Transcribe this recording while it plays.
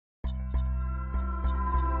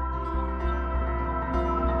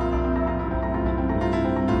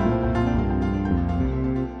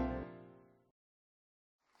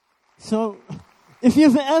So if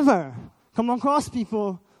you've ever come across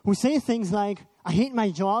people who say things like, I hate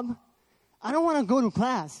my job, I don't want to go to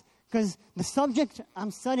class because the subject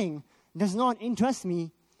I'm studying does not interest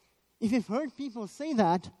me. If you've heard people say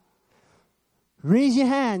that, raise your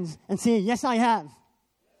hands and say, yes, I have.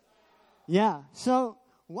 Yeah, so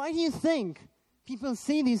why do you think people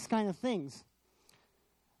say these kind of things?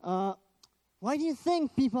 Why do you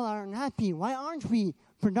think people are unhappy? Why aren't we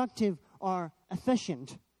productive or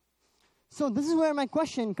efficient? So this is where my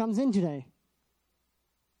question comes in today.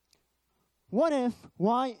 What if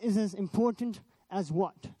why is as important as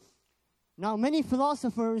what? Now, many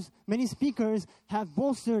philosophers, many speakers have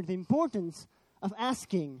bolstered the importance of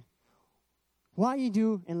asking why you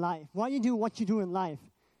do in life, why you do what you do in life.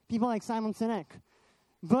 People like Simon Sinek.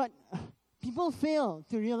 But people fail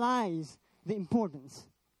to realize the importance.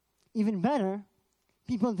 Even better,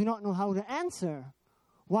 people do not know how to answer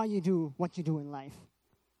why you do what you do in life.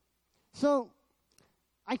 So,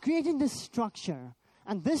 I created this structure,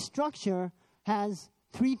 and this structure has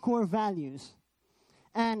 3 core values.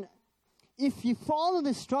 And if you follow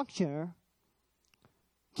the structure,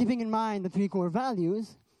 keeping in mind the 3 core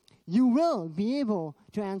values, you will be able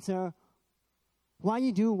to answer why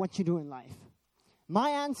you do what you do in life. My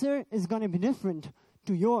answer is going to be different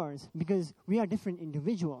to yours because we are different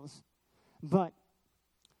individuals. But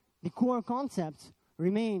the core concepts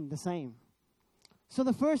remain the same. So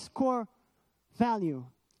the first core value,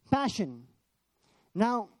 passion.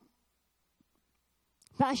 Now,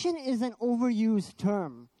 passion is an overused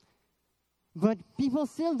term, but people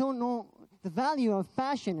still don't know the value of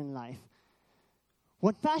passion in life.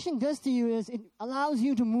 What passion does to you is it allows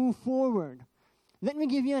you to move forward. Let me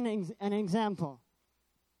give you an example.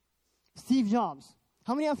 Steve Jobs.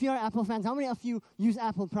 How many of you are Apple fans? How many of you use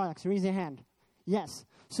Apple products? Raise your hand. Yes.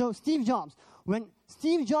 So Steve Jobs. When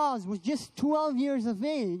Steve Jobs was just 12 years of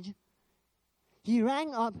age, he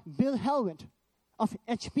rang up Bill Hewlett of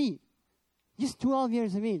HP. Just 12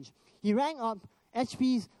 years of age. He rang up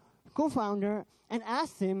HP's co-founder and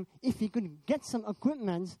asked him if he could get some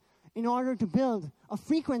equipment in order to build a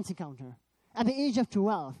frequency counter at the age of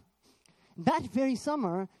 12. That very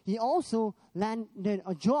summer, he also landed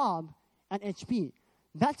a job at HP.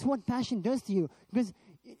 That's what passion does to you, because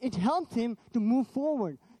it helped him to move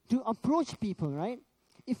forward, to approach people, right?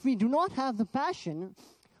 If we do not have the passion,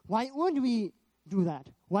 why would we do that?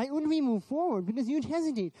 Why would we move forward? Because you'd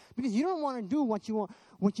hesitate, because you don't want to do what you're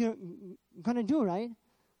going to do, right?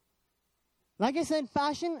 Like I said,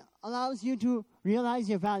 passion allows you to realize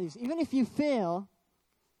your values. Even if you fail,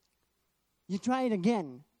 you try it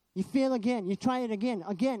again. You fail again. You try it again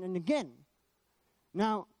and again.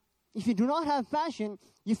 Now, if you do not have passion,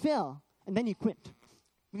 you fail, and then you quit.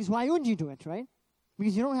 Because why would you do it, right?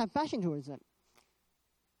 Because you don't have passion towards it.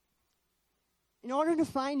 In order to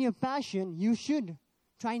find your passion, you should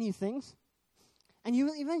try new things, and you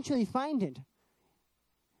will eventually find it.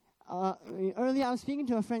 Earlier, I was speaking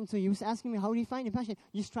to a friend, so he was asking me, how do you find your passion?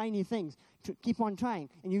 You just try new things. Keep on trying,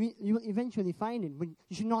 and you will eventually find it, but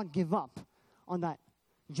you should not give up on that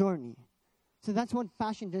journey. So that's what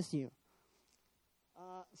passion does to you.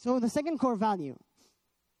 So the second core value,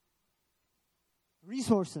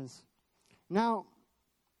 resources. Now,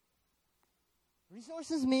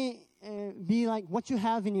 resources may be like what you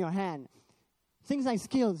have in your hand. Things like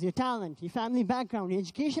skills, your talent, your family background, your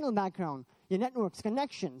educational background, your networks,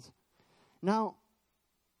 connections. Now,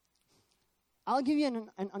 I'll give you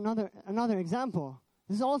another example.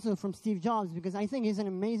 This is also from Steve Jobs, because I think he's an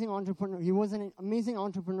amazing entrepreneur. He was an amazing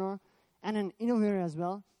entrepreneur and an innovator as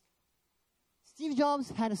well. Steve Jobs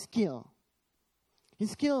had a skill.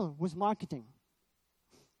 His skill was marketing,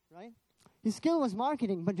 right? His skill was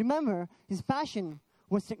marketing, but remember, his passion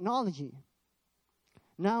was technology.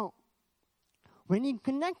 Now, when he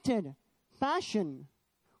connected passion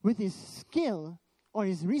with his skill, or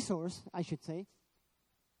his resource, I should say,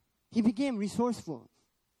 he became resourceful.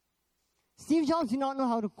 Steve Jobs did not know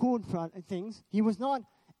how to code things. He was not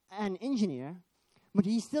an engineer, but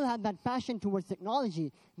he still had that passion towards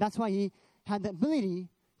technology. That's why he had the ability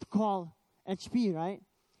to call HP, right?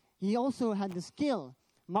 He also had the skill,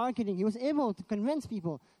 marketing. He was able to convince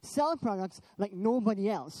people, sell products like nobody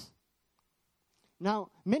else. Now,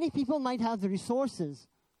 many people might have the resources,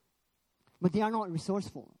 but they are not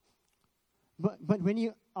resourceful. But when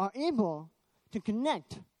you are able to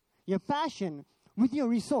connect your passion with your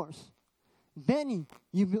resource, then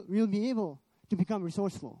you'll be able to become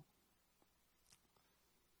resourceful.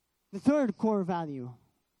 The third core value,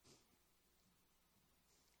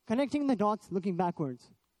 connecting the dots, looking backwards.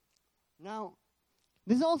 Now,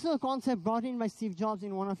 this is also a concept brought in by Steve Jobs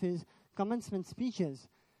in one of his commencement speeches.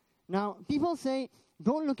 Now, people say,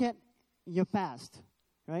 don't look at your past,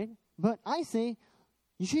 right? But I say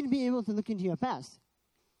you should be able to look into your past.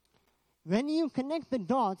 When you connect the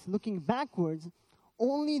dots looking backwards,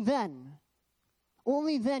 only then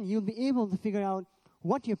you'll be able to figure out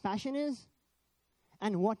what your passion is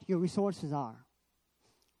and what your resources are.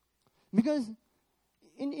 Because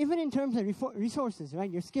even in terms of resources, right,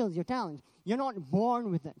 your skills, your talent, you're not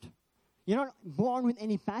born with it. You're not born with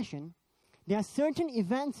any passion. There are certain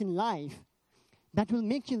events in life that will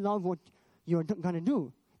make you love what you're going to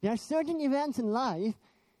do. There are certain events in life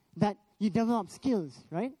that you develop skills,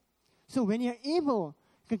 right? So when you're able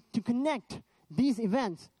to connect these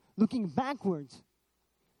events looking backwards,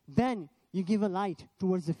 then you give a light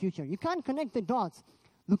towards the future. You can't connect the dots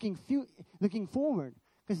looking forward,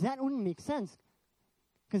 because that wouldn't make sense,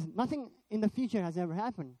 because nothing in the future has ever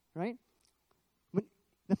happened, right? But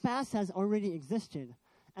the past has already existed.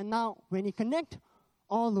 And now when you connect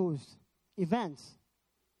all those events,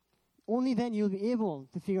 only then you'll be able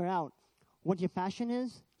to figure out what your passion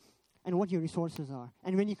is and what your resources are.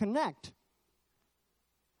 And when you connect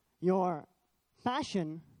your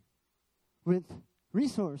passion with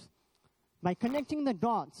resource, by connecting the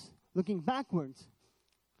dots, looking backwards,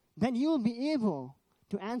 then you'll be able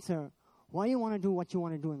to answer why you want to do what you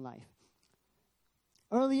want to do in life.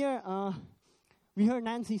 Earlier, we heard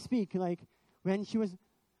Nancy speak, like when she was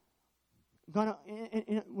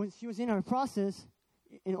when she was in her process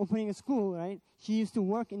in opening a school, right? She used to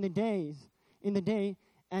work in the day,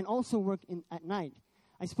 and also work at night.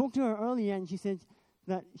 I spoke to her earlier, and she said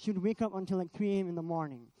that she would wake up until like 3 a.m. in the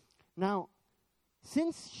morning. Now,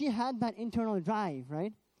 since she had that internal drive,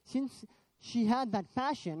 right? Since she had that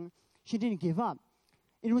passion, she didn't give up.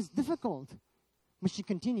 It was difficult, but she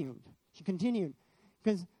continued. She continued.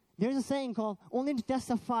 Because there's a saying called, only the test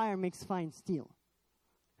of fire makes fine steel,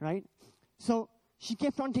 right? So she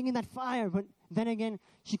kept on taking that fire, but then again,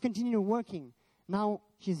 she continued working. Now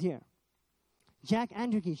she's here. Jack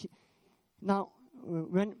Andricky. Now,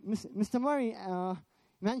 when Mr. Murray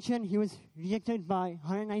mentioned he was rejected by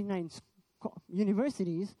 199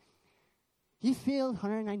 universities, he failed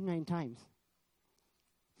 199 times.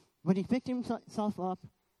 But he picked himself up,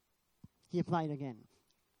 he applied again.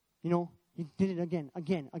 He did it again,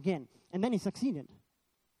 and then he succeeded.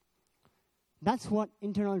 That's what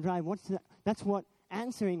internal drive, that's what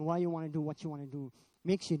answering why you want to do what you want to do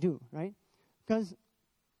makes you do, right? Because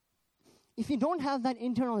if you don't have that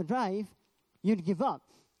internal drive, you'd give up.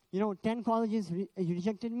 10 colleges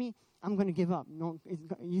rejected me, I'm going to give up.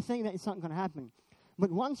 You think that it's not going to happen.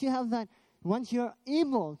 But once you have that, once you're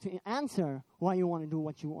able to answer why you want to do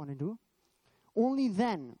what you want to do, only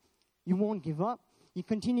then you won't give up. You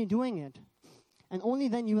continue doing it. And only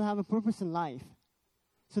then you will have a purpose in life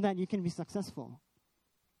so that you can be successful.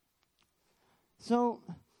 So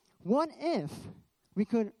what if we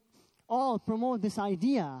could all promote this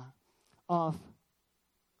idea of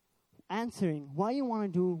answering why you want to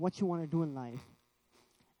do what you want to do in life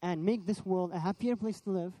and make this world a happier place to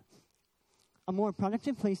live, a more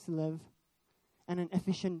productive place to live, and an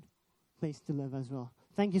efficient place to live as well.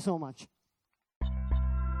 Thank you so much.